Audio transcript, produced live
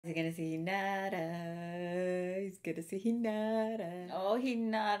He's gonna see Hinata. He's gonna see Hinata. Oh,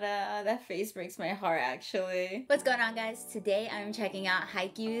 Hinata. That face breaks my heart, actually. What's going on, guys? Today, I'm checking out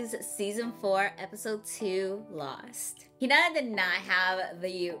Haikyuu's Season 4, Episode 2, Lost. Hinata did not have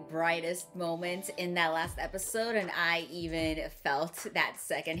the brightest moments in that last episode, and I even felt that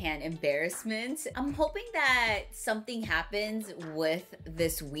secondhand embarrassment. I'm hoping that something happens with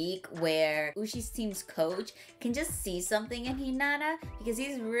this week where Ushi's team's coach can just see something in Hinata, because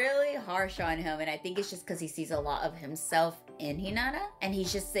he's really harsh on him, and I think it's just because he sees a lot of himself in Hinata, and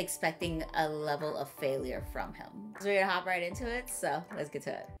he's just expecting a level of failure from him. So we're gonna hop right into it, so let's get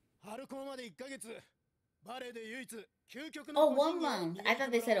to it. Oh, 1 month. I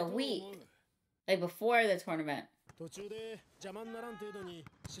thought they said a week. Like before the tournament. Let's see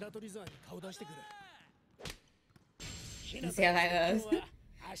how that goes.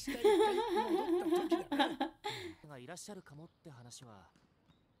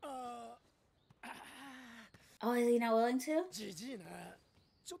 Oh, is he not willing to?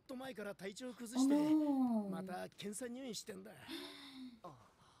 Oh no.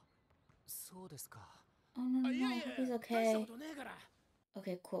 Oh no, I hope he's okay.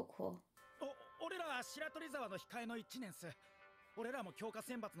 Okay, cool.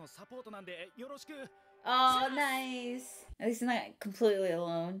 Oh, nice. At least he's not completely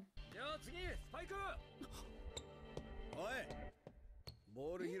alone.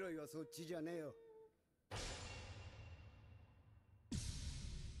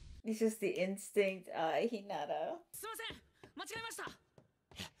 It's just the instinct, Hinata.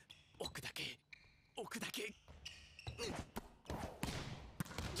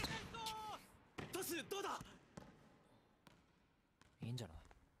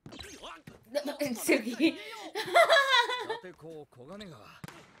 Tsuki.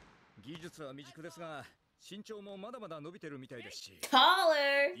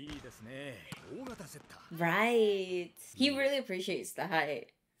 Taller. Right. He really appreciates the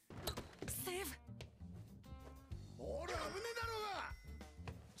height.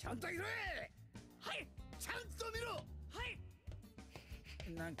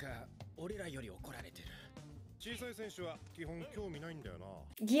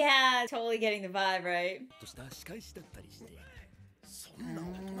 Yeah, totally getting the vibe, right?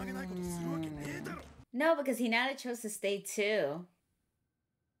 No, because Hinata chose to stay too.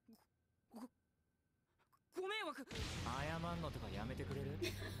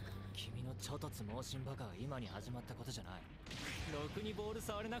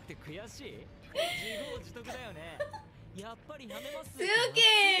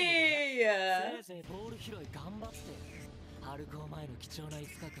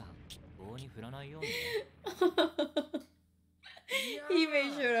 He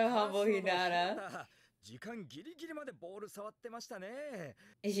made sure to humble Hinata.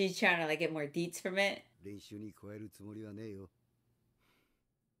 Is she trying to like get more deets from it?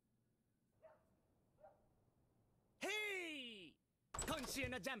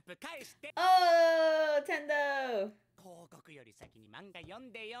 Oh, Tendo!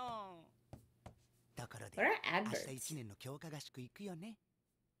 What are adverts?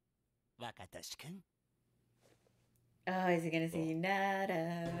 Oh, is he gonna see Hinata?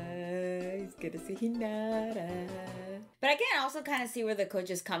 He's gonna see Hinata. But I can also kind of see where the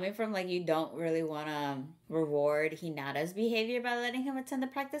coach is coming from. Like, you don't really want to reward Hinata's behavior by letting him attend the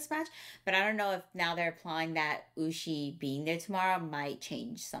practice match. But I don't know if now they're implying that Ushi being there tomorrow might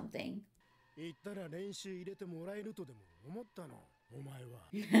change something. He's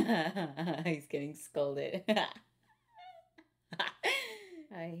getting scolded.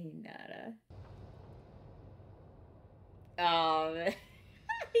 Hi, Hinata. Oh, man.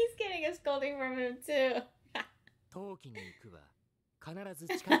 He's getting a scolding from him too.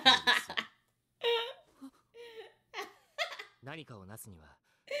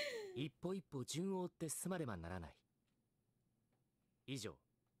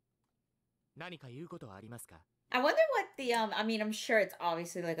 I wonder what the I mean, I'm sure it's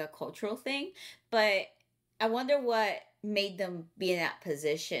obviously like a cultural thing, but I wonder what made them be in that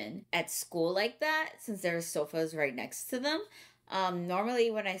position at school like that, since there are sofas right next to them. Normally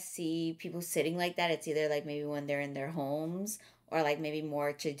when I see people sitting like that, it's either like maybe when they're in their homes or like maybe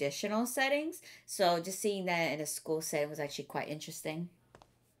more traditional settings. So just seeing that in a school setting was actually quite interesting.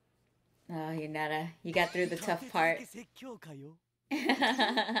 Oh, Hinata, you got through the tough part.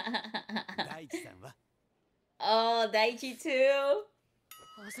 Oh, Daichi too?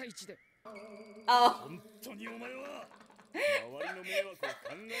 Oh.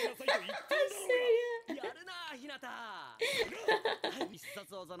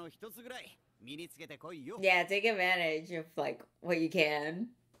 Yeah, take advantage of like what you can.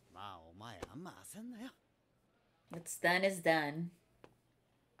 What's done is done.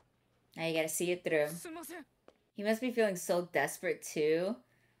 Now you gotta see it through. He must be feeling so desperate too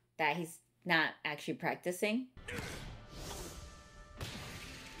that he's not actually practicing.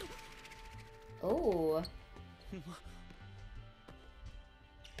 Oh.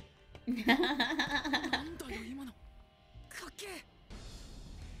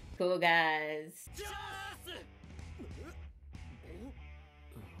 Cool guys.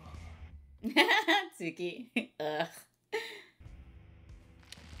 Tsuki. Ugh.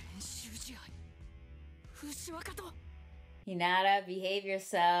 Hinata, behave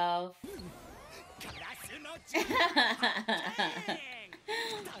yourself.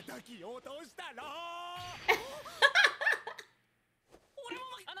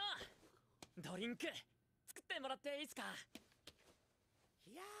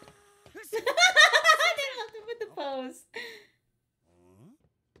 With the pose.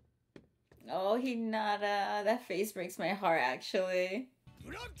 Oh, Hinata. That face breaks my heart, actually.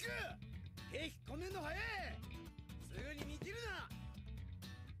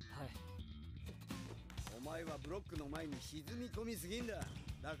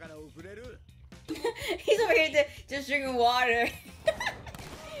 He's over here just drinking water.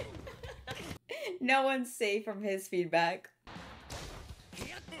 No one's safe from his feedback.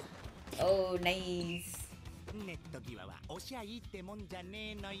 Oh, nice.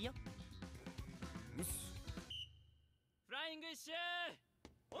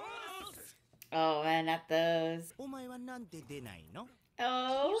 Oh man, not those.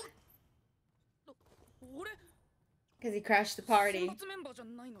 Oh. Because he crashed the party. Yep.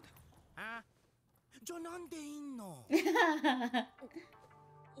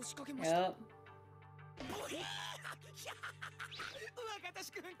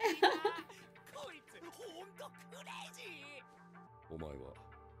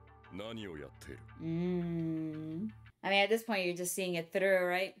 I mean, at this point, you're just seeing it through,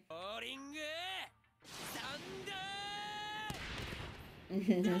 right?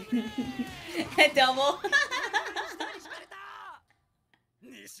 Double.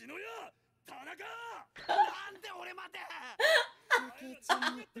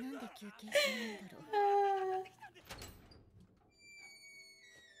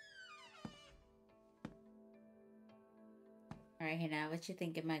 Alright, Hina, what you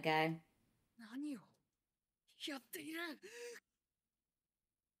thinking, my guy?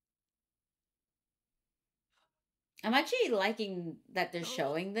 I'm actually liking that they're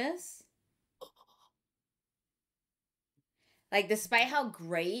showing this. Like, despite how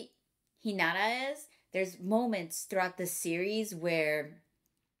great Hinata is, there's moments throughout the series where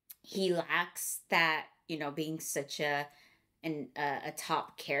he lacks that, you know, being such a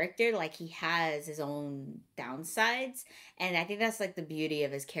top character. Like, he has his own downsides, and I think that's like the beauty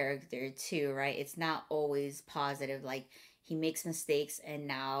of his character too, right? It's not always positive. Like, he makes mistakes, and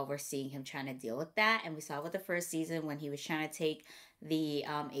now we're seeing him trying to deal with that. And we saw it with the first season when he was trying to take the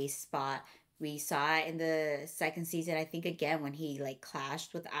ace spot. We saw it in the second season, I think, again when he like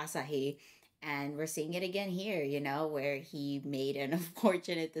clashed with Asahi. And we're seeing it again here, you know, where he made an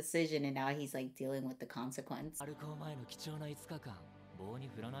unfortunate decision and now he's like dealing with the consequence.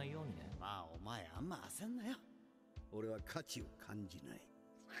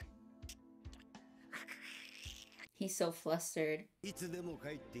 He's so flustered.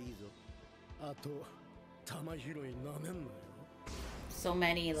 So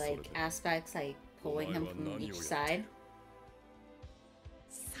many like aspects like pulling him from each side.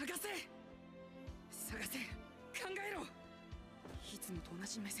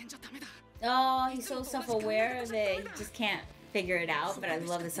 Oh, he's so self-aware of it. He just can't figure it out, but I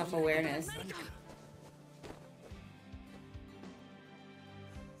love the self-awareness.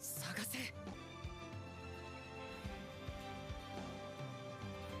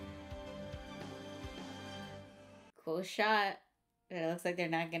 Cool shot. But it looks like they're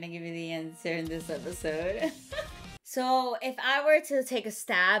not gonna give you the answer in this episode. So if I were to take a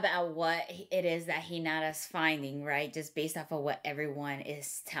stab at what it is that Hinata's finding, right, just based off of what everyone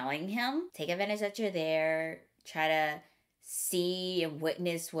is telling him, take advantage that you're there, try to see and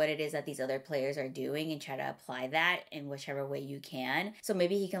witness what it is that these other players are doing and try to apply that in whichever way you can. So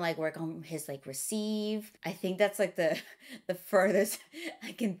maybe he can like work on his like receive. I think that's like the furthest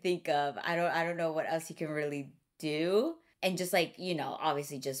I can think of. I don't know what else he can really do. And just like, you know,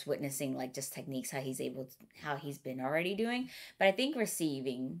 obviously just witnessing like just techniques, how he's been already doing. But I think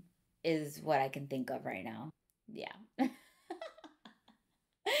receiving is what I can think of right now. Yeah.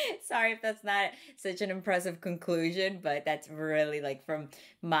 Sorry if that's not such an impressive conclusion, but that's really like from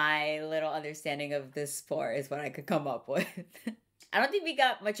my little understanding of this sport is what I could come up with. I don't think we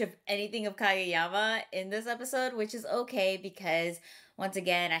got much of anything of Kageyama in this episode, which is okay because once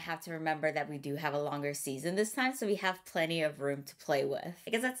again, I have to remember that we do have a longer season this time, so we have plenty of room to play with. I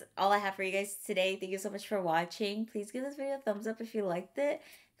guess that's all I have for you guys today. Thank you so much for watching. Please give this video a thumbs up if you liked it.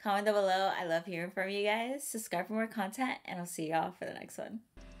 Comment down below. I love hearing from you guys. Subscribe for more content, and I'll see y'all for the next one.